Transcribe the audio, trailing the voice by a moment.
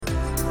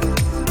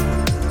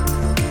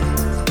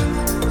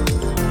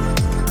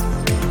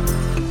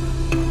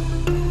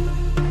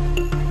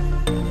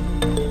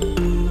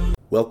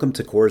Welcome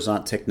to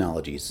Coruzant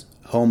Technologies,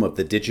 home of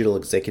the Digital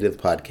Executive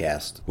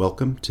Podcast.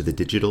 Welcome to the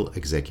Digital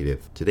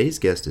Executive. Today's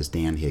guest is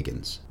Dan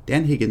Higgins.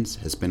 Dan Higgins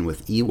has been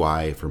with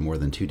EY for more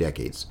than 2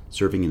 decades,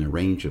 serving in a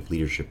range of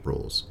leadership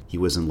roles. He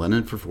was in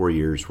London for 4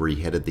 years, where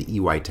he headed the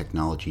EY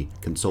Technology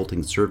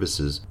Consulting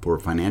Services for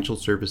financial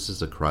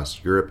services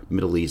across Europe,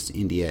 Middle East,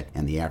 India,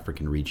 and the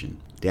African region.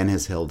 Dan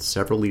has held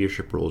several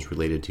leadership roles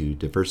related to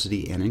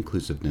diversity and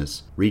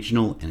inclusiveness,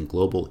 regional and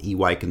global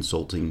EY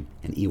consulting,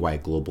 and EY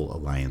global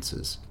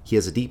alliances. He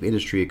has a deep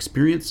industry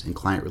experience in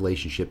client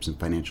relationships in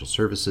financial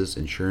services,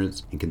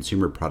 insurance, and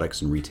consumer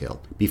products and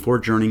retail. Before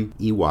joining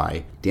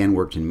EY, Dan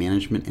worked in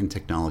management and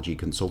technology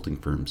consulting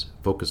firms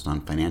focused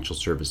on financial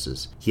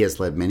services. He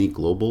has led many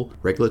global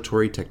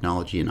regulatory,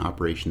 technology, and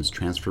operations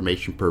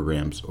transformation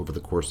programs over the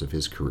course of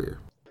his career.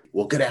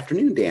 Well, good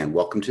afternoon, Dan.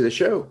 Welcome to the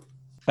show.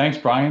 Thanks,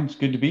 Brian. It's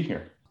good to be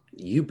here.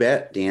 You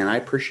bet, Dan. I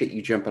appreciate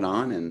you jumping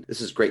on, and this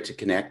is great to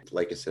connect.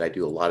 Like I said, I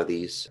do a lot of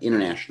these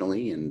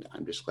internationally, and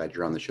I'm just glad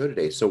you're on the show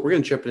today. So we're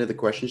going to jump into the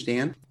questions,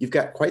 Dan. You've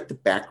got quite the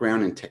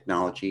background in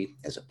technology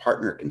as a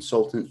partner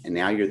consultant, and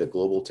now you're the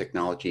global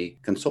technology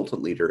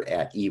consultant leader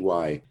at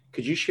EY.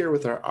 Could you share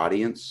with our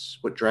audience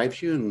what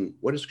drives you and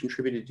what has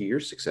contributed to your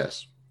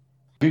success?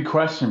 Good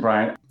question,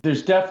 Brian.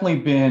 There's definitely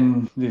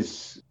been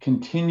this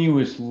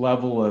continuous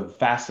level of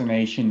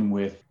fascination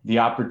with the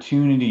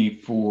opportunity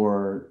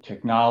for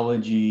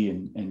technology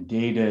and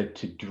data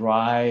to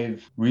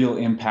drive real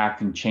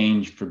impact and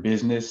change for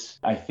business.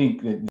 I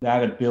think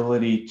that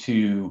ability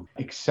to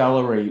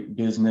accelerate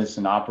business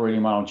and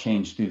operating model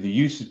change through the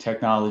use of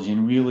technology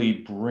and really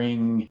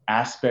bring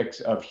aspects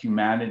of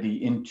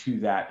humanity into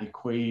that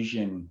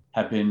equation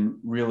have been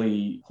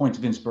really points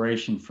of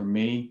inspiration for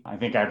me. I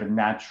think I have a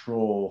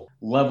natural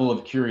level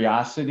of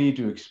curiosity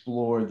to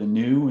explore the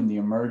new and the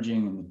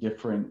emerging and the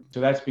different. So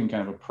that's been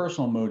kind of a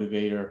personal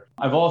motivator.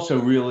 I've also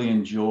really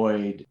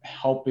enjoyed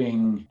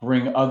helping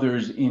bring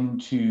others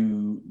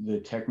into the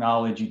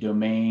technology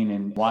domain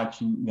and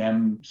watching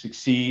them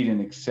succeed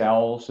and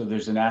excel. So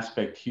there's an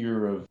aspect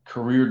here of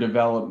career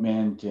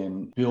development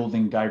and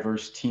building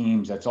diverse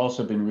teams. That's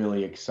also been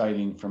really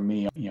exciting for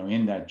me,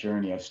 in that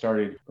journey. I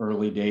started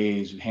early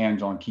days,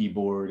 hands-on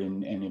keyboard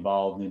and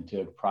evolved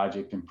into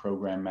project and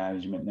program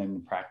management and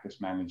then practice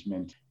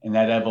management. And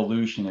that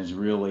evolution has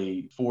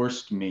really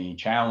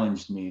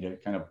challenged me to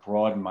kind of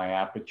broaden my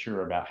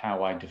aperture about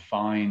how I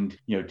defined,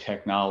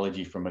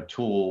 technology from a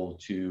tool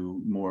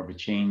to more of a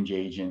change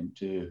agent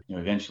to,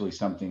 eventually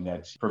something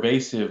that's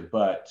pervasive,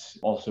 but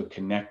also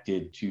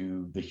connected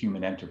to the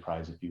human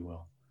enterprise, if you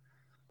will.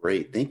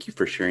 Great. Thank you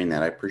for sharing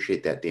that. I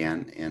appreciate that,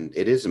 Dan. And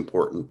it is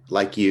important.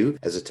 Like you,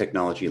 as a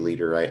technology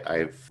leader,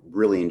 I've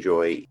really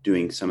enjoyed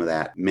doing some of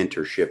that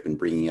mentorship and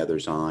bringing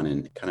others on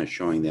and kind of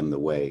showing them the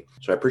way.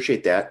 So I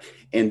appreciate that.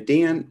 And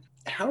Dan,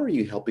 how are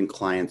you helping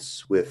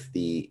clients with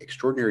the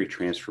extraordinary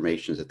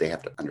transformations that they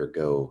have to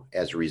undergo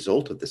as a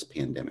result of this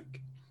pandemic?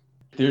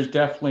 There's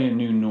definitely a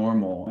new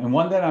normal, and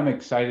one that I'm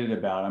excited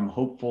about. I'm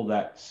hopeful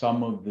that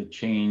some of the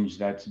change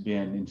that's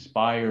been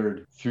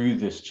inspired through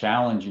this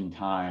challenging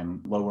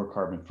time, lower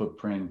carbon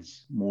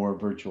footprints, more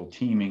virtual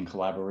teaming,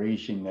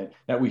 collaboration,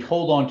 that we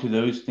hold on to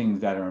those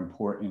things that are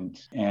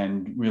important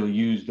and really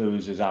use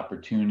those as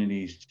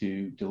opportunities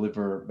to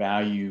deliver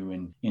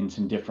value in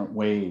some different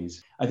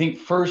ways. I think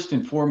first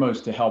and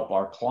foremost, to help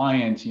our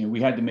clients,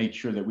 we had to make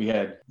sure that we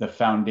had the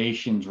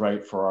foundations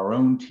right for our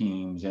own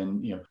teams.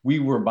 And, we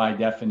were by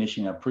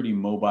definition a pretty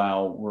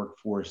mobile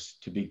workforce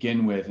to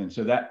begin with. And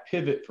so that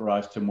pivot for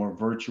us to more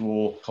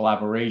virtual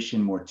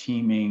collaboration, more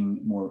teaming,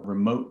 more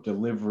remote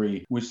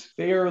delivery was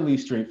fairly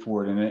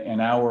straightforward.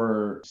 And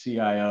our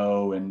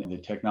CIO and the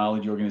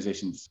technology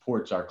organization that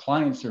supports our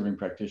client-serving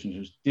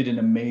practitioners did an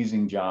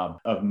amazing job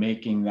of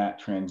making that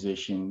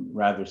transition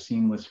rather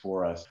seamless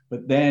for us.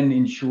 But then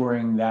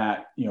ensuring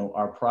that,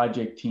 our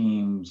project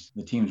teams,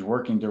 the teams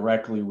working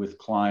directly with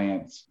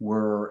clients,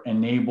 were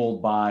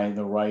enabled by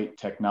the right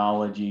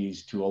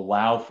technologies to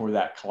allow for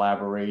that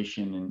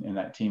collaboration and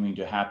that teaming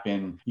to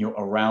happen,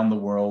 around the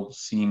world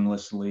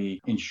seamlessly,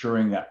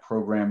 ensuring that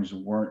programs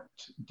weren't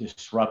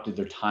disrupted,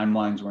 their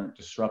timelines weren't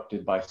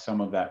disrupted by some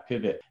of that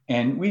pivot.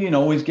 And we didn't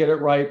always get it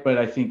right, but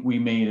I think we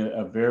made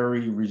a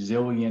very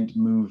resilient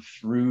move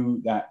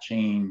through that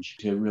change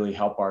to really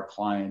help our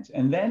clients.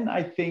 And then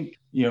I think,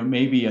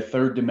 maybe a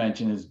third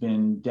dimension has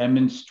been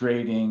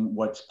demonstrating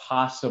what's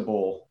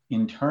possible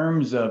in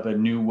terms of a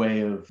new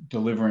way of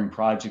delivering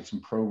projects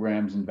and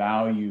programs and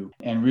value,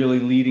 and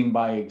really leading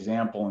by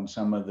example in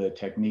some of the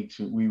techniques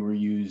that we were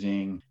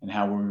using and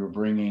how we were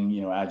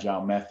bringing,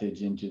 agile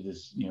methods into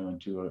this,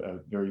 into a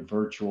very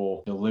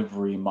virtual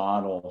delivery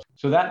model.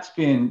 So that's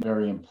been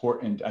very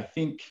important. I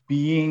think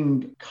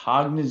being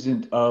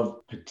cognizant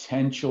of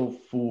potential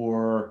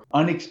for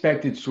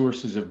unexpected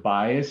sources of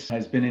bias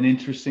has been an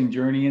interesting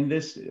journey in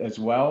this as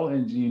well.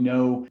 And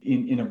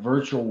in a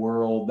virtual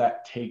world,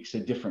 that takes a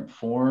different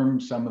form.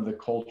 Some of the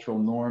cultural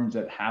norms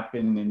that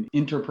happen in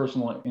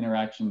interpersonal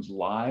interactions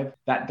live,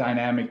 that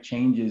dynamic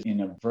changes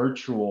in a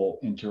virtual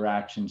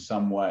interaction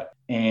somewhat.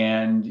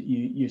 And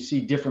you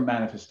see different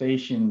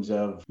manifestations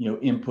of,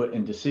 input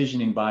and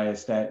decisioning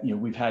bias that,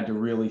 we've had to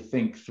really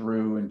think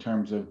through in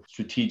terms of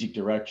strategic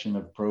direction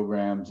of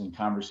programs and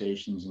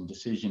conversations and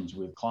decisions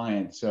with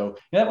clients. So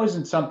that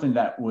wasn't something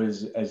that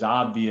was as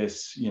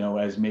obvious,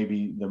 as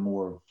maybe the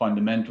more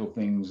fundamental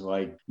things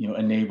like,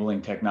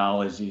 enabling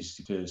technologies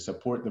to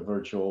support the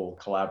virtual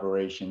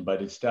collaboration,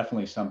 but it's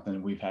definitely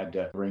something we've had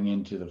to bring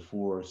into the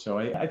fore. So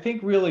I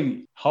think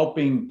really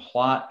helping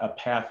plot a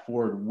path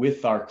forward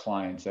with our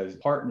clients as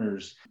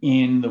partners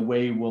in the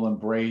way we'll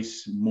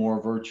embrace more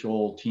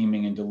virtual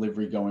teaming and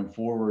delivery going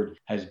forward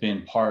has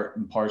been part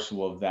and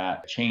parcel of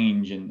that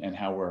change and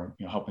how we're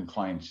helping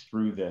clients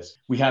through this.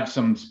 We have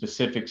some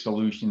specific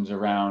solutions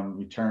around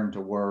return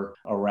to work,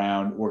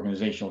 around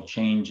organizational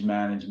change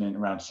management,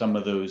 around some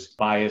of those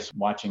bias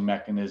watching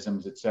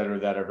mechanisms, et cetera,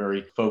 that are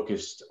very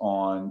focused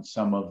on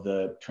some of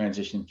the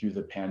transition through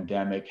the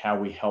pandemic, how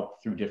we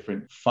help through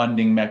different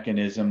funding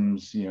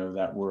mechanisms,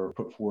 that were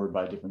put forward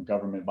by different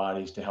government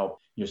bodies to help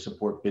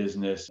support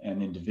business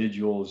and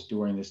individuals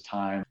during this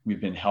time. We've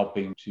been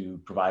helping to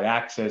provide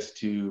access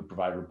to,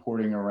 provide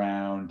reporting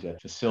around, to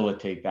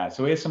facilitate that.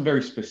 So we have some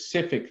very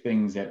specific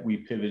things that we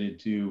pivoted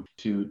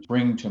to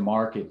bring to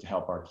market to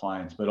help our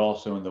clients, but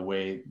also in the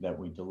way that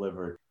we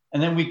delivered.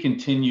 And then we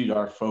continued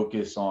our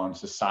focus on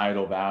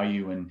societal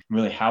value and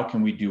really how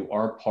can we do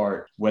our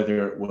part,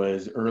 whether it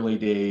was early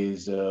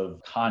days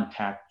of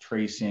contact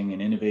tracing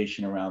and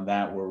innovation around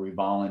that, where we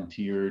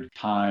volunteered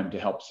time to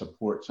help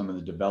support some of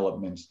the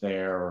developments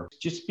there, or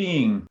just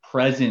being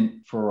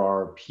present for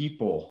our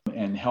people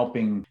and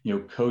helping,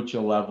 coach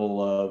a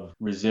level of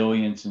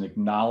resilience and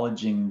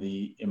acknowledging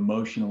the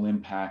emotional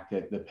impact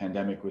that the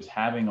pandemic was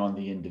having on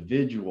the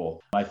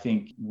individual. I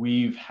think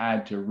we've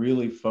had to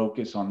really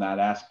focus on that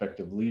aspect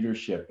of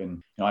leadership.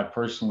 And I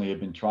personally have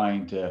been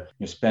trying to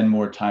spend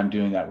more time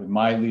doing that with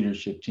my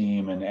leadership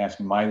team and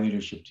asking my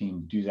leadership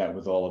team to do that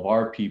with all of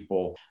our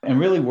people, and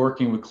really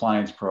working with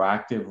clients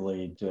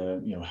proactively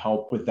to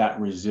help with that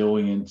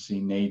resiliency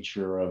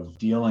nature of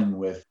dealing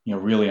with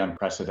really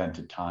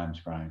unprecedented times,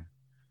 Brian.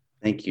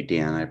 Thank you,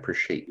 Dan. I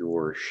appreciate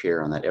your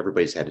share on that.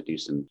 Everybody's had to do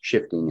some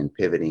shifting and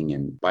pivoting,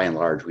 and by and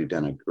large, we've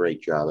done a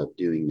great job of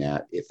doing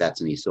that, if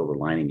that's any silver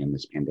lining in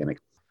this pandemic.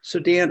 So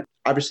Dan,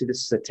 obviously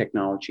this is a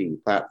technology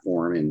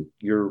platform and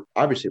you're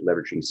obviously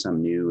leveraging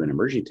some new and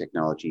emerging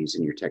technologies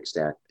in your tech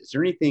stack. Is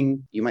there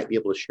anything you might be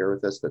able to share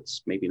with us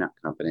that's maybe not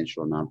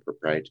confidential or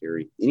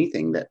non-proprietary?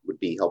 Anything that would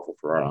be helpful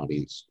for our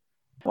audience?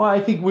 Well,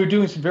 I think we're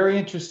doing some very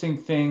interesting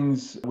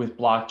things with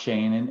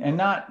blockchain and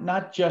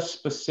not just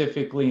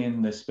specifically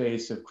in the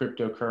space of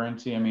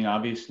cryptocurrency. I mean,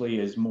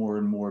 obviously, as more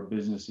and more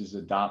businesses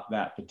adopt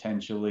that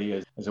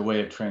potentially as a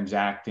way of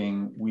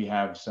transacting, we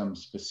have some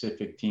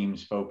specific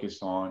teams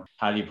focused on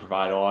how do you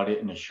provide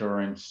audit and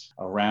assurance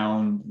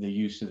around the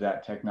use of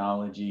that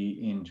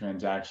technology in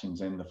transactions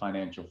and the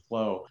financial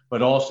flow,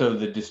 but also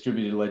the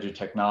distributed ledger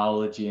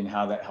technology and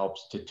how that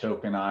helps to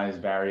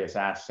tokenize various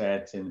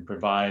assets and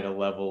provide a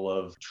level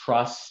of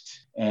trust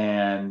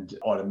and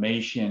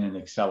automation and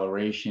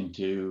acceleration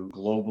to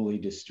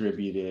globally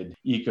distributed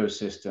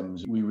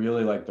ecosystems. We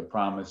really like the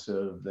promise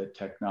of the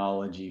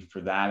technology for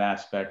that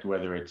aspect,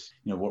 whether it's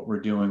what we're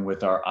doing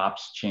with our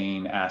ops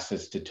chain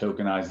assets to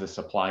tokenize the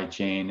supply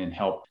chain and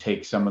help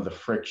take some of the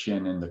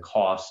friction and the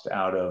cost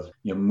out of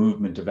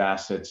movement of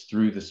assets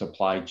through the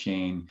supply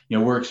chain.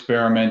 We're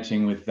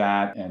experimenting with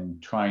that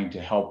and trying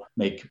to help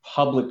make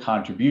public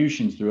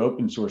contributions through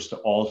open source to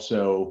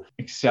also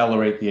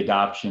accelerate the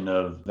adoption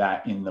of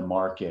that in the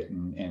market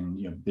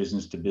and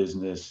business to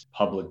business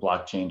public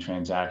blockchain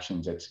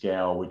transactions at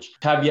scale, which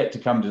have yet to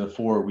come to the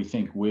fore, we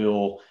think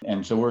will.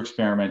 And so we're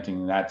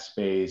experimenting in that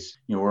space.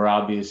 We're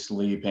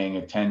obviously paying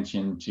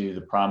attention to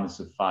the promise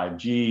of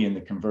 5G and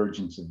the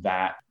convergence of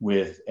that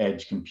with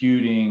edge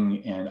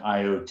computing and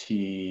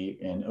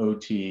IoT and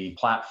OT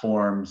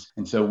platforms.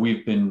 And so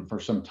we've been for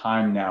some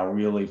time now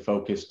really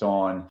focused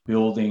on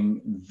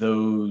building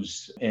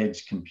those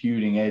edge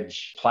computing,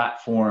 edge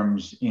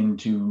platforms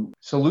into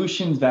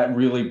solutions that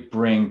really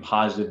bring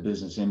positive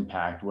business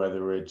impact,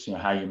 whether it's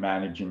how you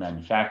manage your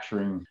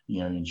manufacturing,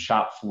 in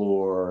shop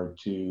floor,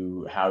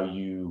 to how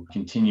you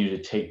continue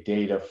to take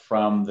data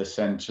from the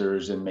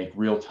sensors and make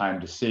real-time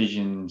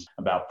decisions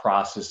about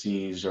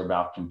processes or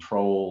about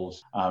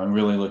controls, and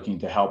really looking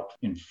to help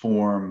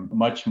inform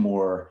much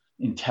more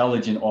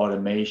intelligent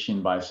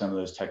automation by some of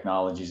those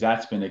technologies.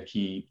 That's been a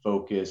key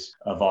focus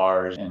of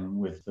ours. And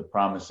with the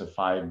promise of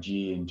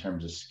 5G in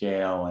terms of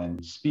scale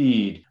and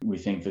speed, we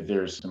think that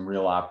there's some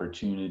real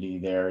opportunity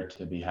there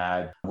to be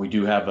had. We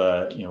do have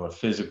a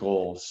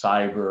physical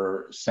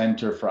cyber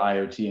center for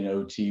IoT and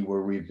OT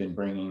where we've been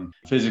bringing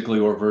physically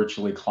or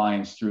virtually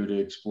clients through to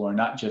explore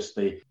not just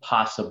the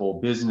possible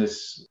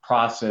business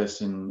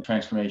process and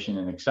transformation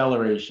and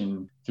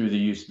acceleration through the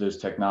use of those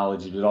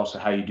technologies, but also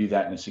how you do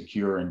that in a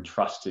secure and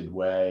trusted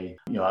way.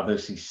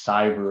 Obviously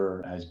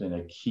cyber has been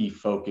a key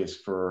focus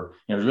for,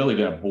 it's really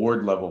been a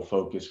board level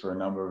focus for a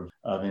number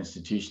of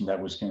institutions that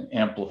was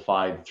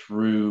amplified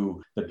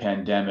through the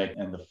pandemic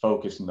and the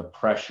focus and the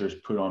pressures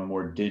put on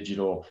more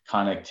digital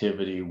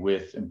connectivity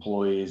with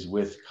employees,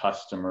 with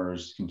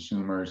customers,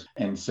 consumers.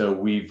 And so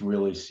we've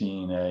really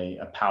seen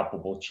a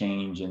palpable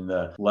change in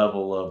the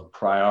level of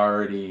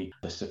priority,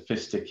 the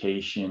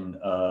sophistication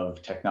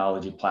of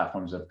technology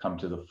platforms have come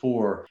to the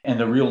fore, and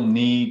the real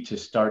need to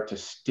start to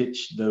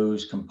stitch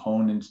those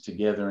components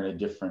together in a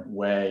different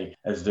way,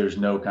 as there's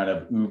no kind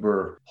of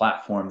Uber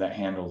platform that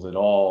handles it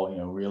all,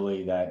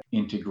 really that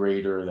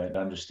integrator that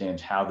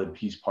understands how the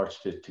piece parts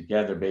fit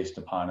together based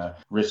upon a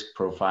risk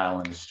profile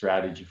and a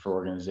strategy for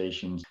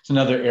organizations. It's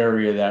another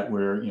area that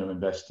we're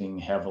investing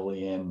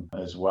heavily in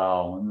as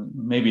well. And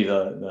maybe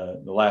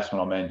the last one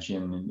I'll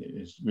mention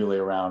is really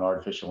around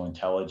artificial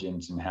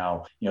intelligence and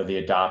how the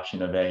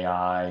adoption of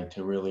AI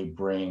to really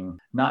bring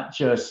not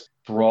just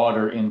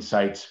broader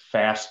insights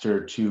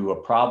faster to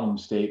a problem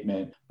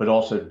statement, but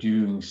also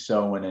doing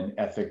so in an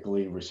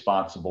ethically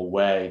responsible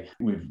way.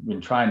 We've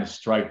been trying to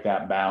strike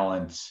that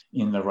balance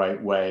in the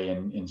right way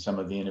in some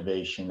of the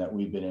innovation that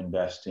we've been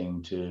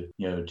investing to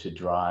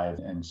drive.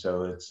 And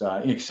so it's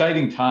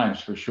exciting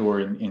times for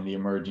sure in the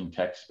emerging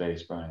tech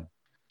space, Brian.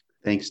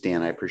 Thanks,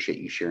 Dan. I appreciate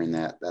you sharing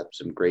that. That's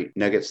some great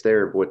nuggets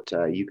there of what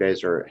you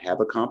guys have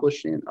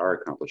accomplished and are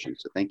accomplishing.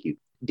 So thank you.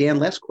 Dan,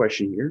 last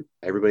question here.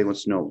 Everybody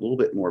wants to know a little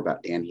bit more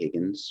about Dan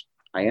Higgins.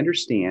 I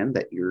understand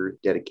that you're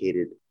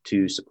dedicated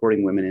to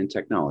supporting women in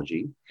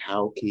technology.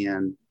 How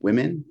can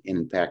women, and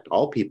in fact,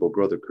 all people,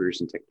 grow their careers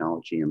in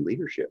technology and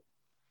leadership?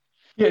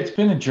 Yeah, it's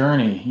been a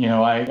journey,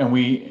 and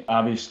we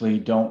obviously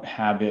don't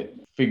have it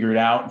figured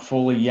out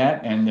fully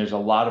yet, and there's a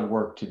lot of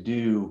work to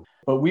do.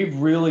 But we've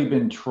really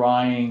been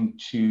trying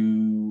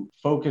to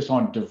focus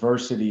on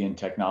diversity in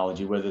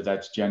technology, whether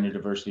that's gender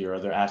diversity or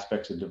other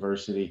aspects of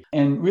diversity.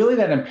 And really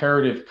that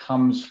imperative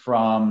comes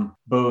from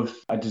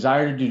both a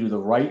desire to do the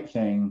right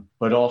thing,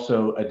 but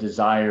also a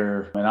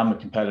desire, and I'm a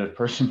competitive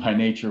person by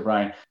nature,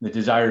 Brian, the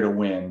desire to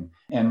win.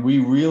 And we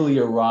really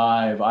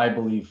arrive, I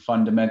believe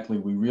fundamentally,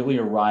 we really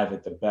arrive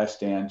at the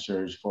best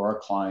answers for our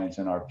clients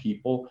and our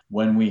people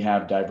when we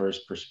have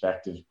diverse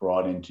perspectives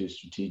brought into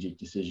strategic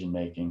decision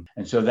making.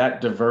 And so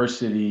that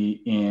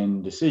diversity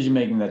in decision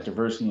making, that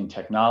diversity in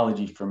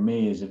technology for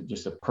me is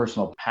just a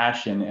personal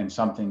passion and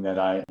something that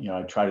I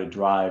try to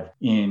drive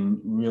in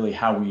really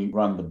how we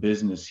run the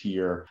business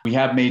here. We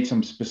have made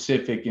some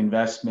specific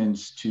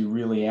investments to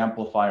really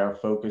amplify our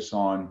focus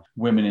on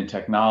women in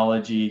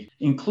technology,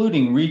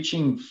 including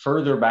reaching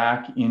further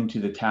back into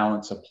the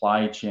talent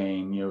supply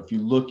chain. If you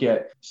look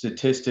at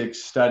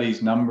statistics,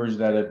 studies, numbers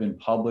that have been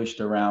published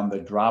around the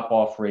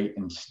drop-off rate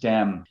in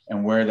STEM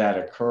and where that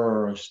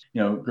occurs,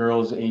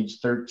 girls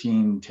aged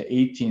 13 to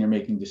 18 are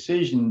making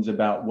decisions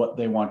about what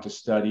they want to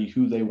study,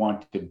 who they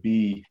want to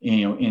be,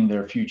 in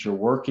their future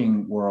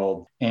working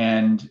world.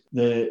 And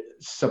the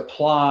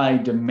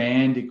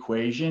supply-demand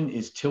equation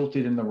is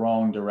tilted in the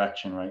wrong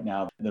direction right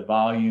now. The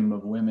volume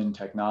of women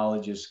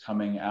technologists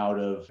coming out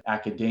of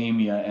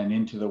academia and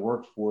into the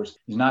workforce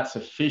is not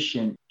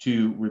sufficient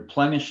to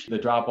replenish the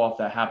drop-off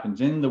that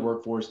happens in the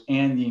workforce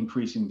and the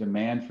increasing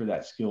demand for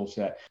that skill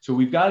set. So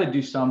we've got to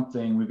do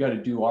something. We've got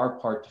to do our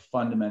part to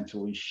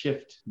fundamentally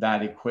shift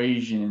that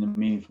equation in a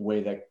meaningful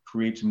way that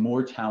creates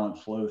more talent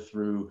flow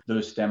through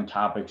those STEM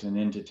topics and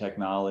into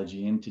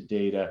technology, into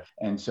data.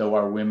 And so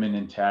our Women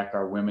in Tech,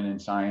 our Women in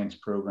Science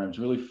programs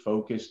really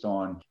focused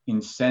on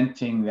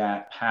incenting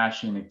that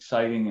passion,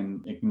 exciting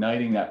and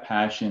igniting that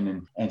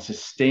passion and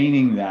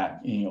sustaining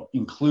that,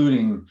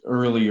 including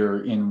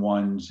earlier in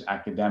one's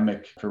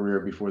academic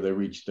career before they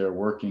reach their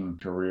working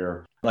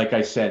career. Like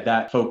I said,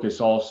 that focus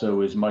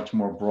also is much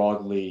more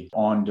broadly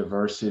on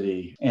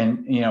diversity.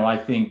 And, I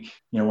think,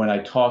 when I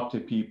talk to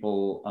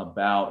people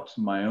about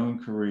my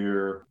own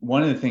career,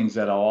 one of the things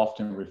that I'll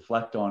often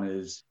reflect on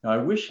is, I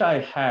wish I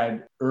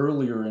had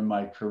earlier in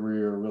my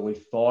career really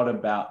thought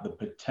about the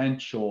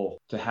potential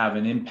to have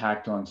an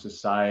impact on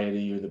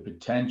society or the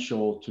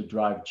potential to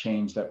drive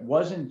change that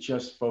wasn't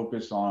just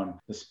focused on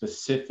the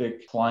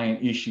specific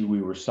client issue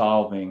we were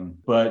solving,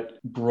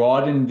 but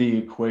broaden the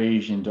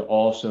equation to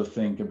also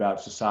think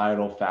about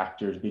societal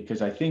factors,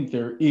 because I think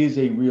there is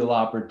a real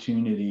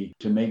opportunity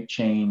to make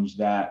change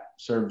that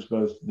serves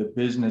both the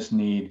business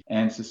need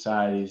and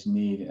society's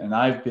need. And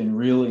I've been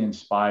really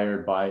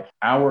inspired by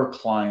our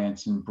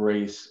clients'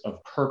 embrace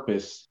of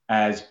purpose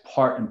as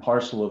part and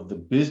parcel of the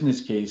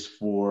business case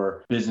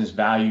for business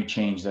value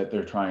change that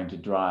they're trying to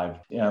drive.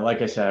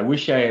 Like I said, I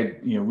wish I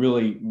had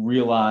really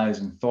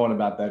realized and thought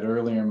about that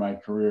earlier in my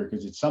career,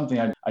 because it's something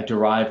I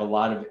derive a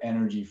lot of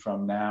energy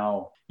from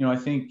now. I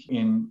think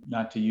in,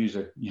 not to use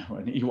an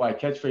EY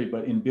catchphrase,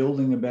 but in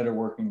building a better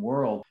working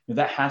world,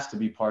 that has to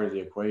be part of the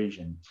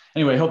equation.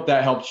 Anyway, I hope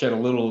that helped shed a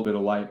little bit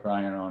of light,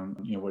 Brian, on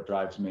what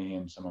drives me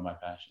and some of my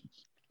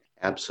passions.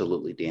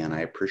 Absolutely, Dan.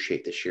 I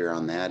appreciate the share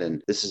on that.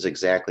 And this is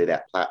exactly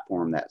that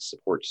platform that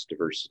supports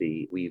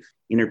diversity. We've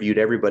interviewed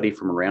everybody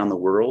from around the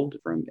world,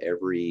 from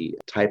every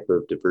type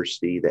of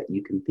diversity that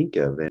you can think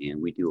of.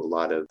 And we do a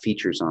lot of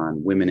features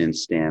on women in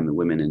STEM,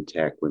 women in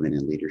tech, women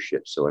in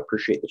leadership. So I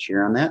appreciate the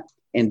share on that.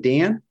 And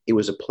Dan, it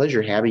was a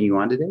pleasure having you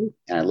on today.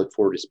 And I look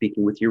forward to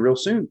speaking with you real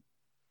soon.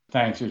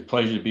 Thanks. It was a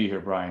pleasure to be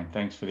here, Brian.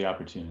 Thanks for the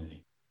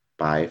opportunity.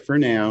 Bye for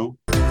now.